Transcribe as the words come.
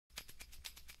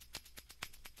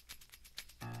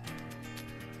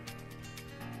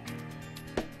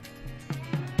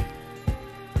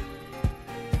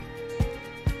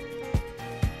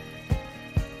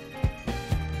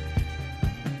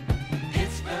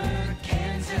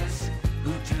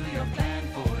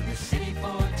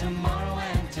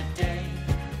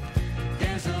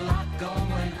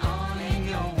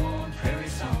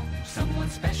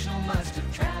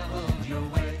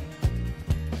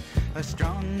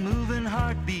moving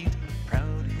heartbeat,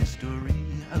 proud history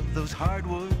of those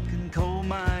hard-working coal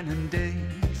mining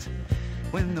days,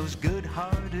 when those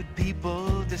good-hearted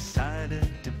people decided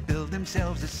to build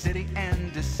themselves a city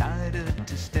and decided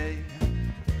to stay.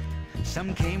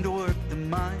 Some came to work the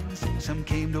mines, some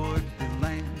came to work the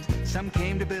land, some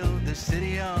came to build the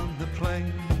city on the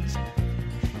plains.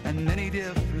 And many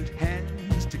different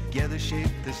hands together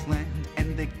shaped this land,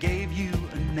 and they gave you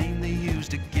a name they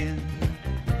used again.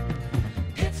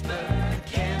 Pittsburg,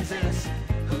 Kansas,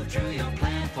 who drew your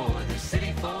plan for the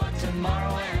city for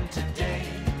tomorrow and today?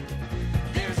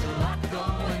 There's a lot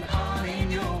going on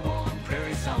in your warm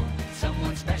prairie song.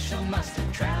 Someone special must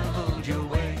have traveled your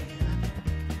way.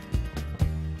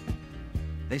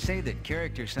 They say that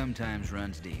character sometimes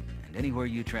runs deep, and anywhere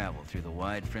you travel through the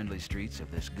wide, friendly streets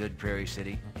of this good prairie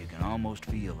city, you can almost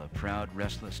feel a proud,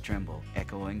 restless tremble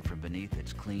echoing from beneath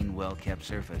its clean, well-kept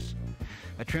surface.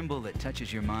 A tremble that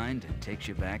touches your mind and takes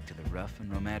you back to the rough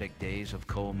and romantic days of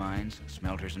coal mines,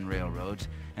 smelters and railroads,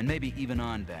 and maybe even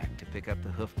on back to pick up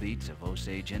the hoofbeats of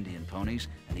Osage Indian ponies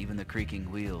and even the creaking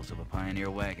wheels of a pioneer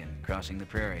wagon crossing the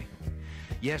prairie.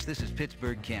 Yes, this is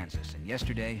Pittsburg, Kansas, and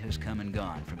yesterday has come and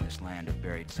gone from this land of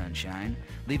buried sunshine,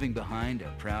 leaving behind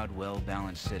a proud,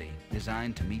 well-balanced city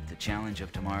designed to meet the challenge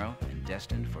of tomorrow and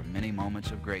destined for many moments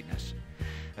of greatness.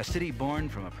 A city born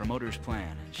from a promoter's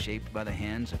plan and shaped by the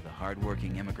hands of the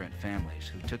hard-working immigrant families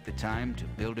who took the time to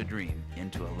build a dream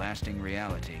into a lasting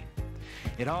reality.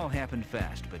 It all happened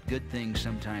fast, but good things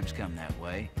sometimes come that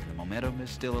way, and the momentum is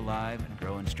still alive and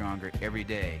growing stronger every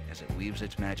day as it weaves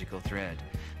its magical thread,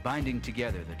 binding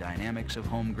together the dynamics of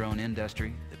homegrown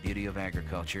industry, the beauty of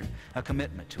agriculture, a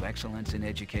commitment to excellence in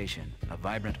education, a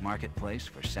vibrant marketplace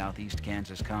for Southeast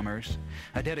Kansas commerce,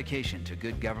 a dedication to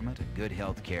good government and good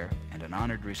health care, and an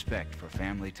honored respect for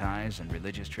family ties and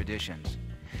religious traditions.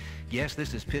 Yes,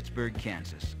 this is Pittsburg,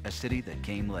 Kansas, a city that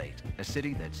came late, a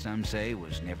city that some say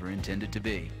was never intended to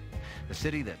be, a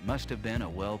city that must have been a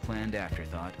well-planned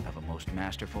afterthought of a most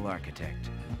masterful architect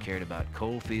who cared about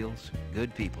coal fields,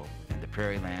 good people, and the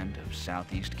prairie land of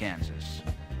Southeast Kansas.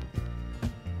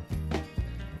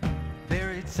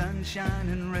 Buried sunshine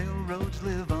and railroads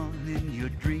live on in your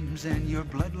dreams, and your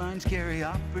bloodlines carry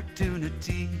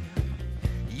opportunity.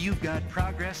 You've got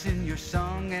progress in your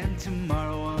song and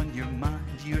tomorrow on your mind.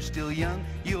 You're still young,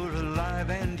 you're alive,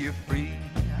 and you're free.